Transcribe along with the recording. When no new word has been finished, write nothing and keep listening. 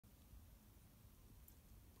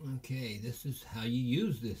Okay, this is how you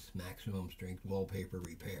use this maximum strength wallpaper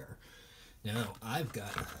repair. Now I've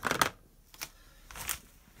got,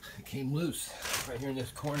 it came loose right here in this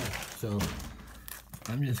corner, so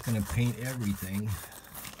I'm just going to paint everything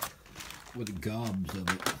with gobs of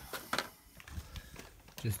it.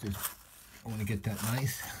 Just as I want to get that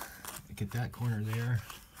nice, get that corner there,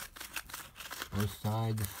 both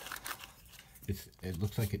sides. It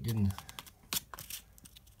looks like it didn't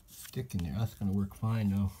stick in there. That's going to work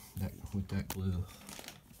fine though, with that glue.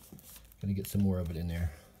 Gonna get some more of it in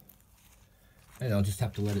there. And I'll just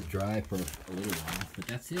have to let it dry for a little while, but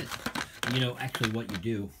that's it. You know, actually what you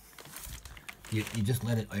do, you just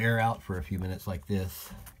let it air out for a few minutes like this,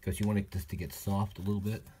 because you want this to get soft a little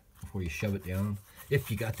bit before you shove it down. If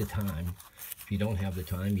you got the time. If you don't have the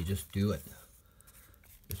time, you just do it.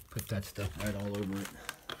 Just put that stuff right all over it.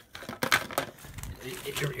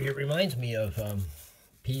 It reminds me of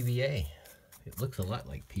PVA. It looks a lot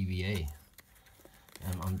like PVA.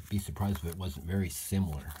 And I'd be surprised if it wasn't very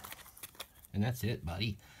similar. And that's it,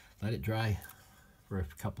 buddy. Let it dry for a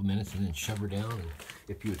couple minutes and then shove her down. And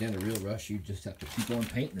if you was in a real rush, you just have to keep on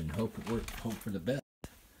painting and hope it works, hope for the best.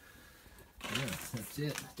 Yeah, that's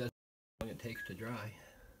it. That's how long it takes to dry.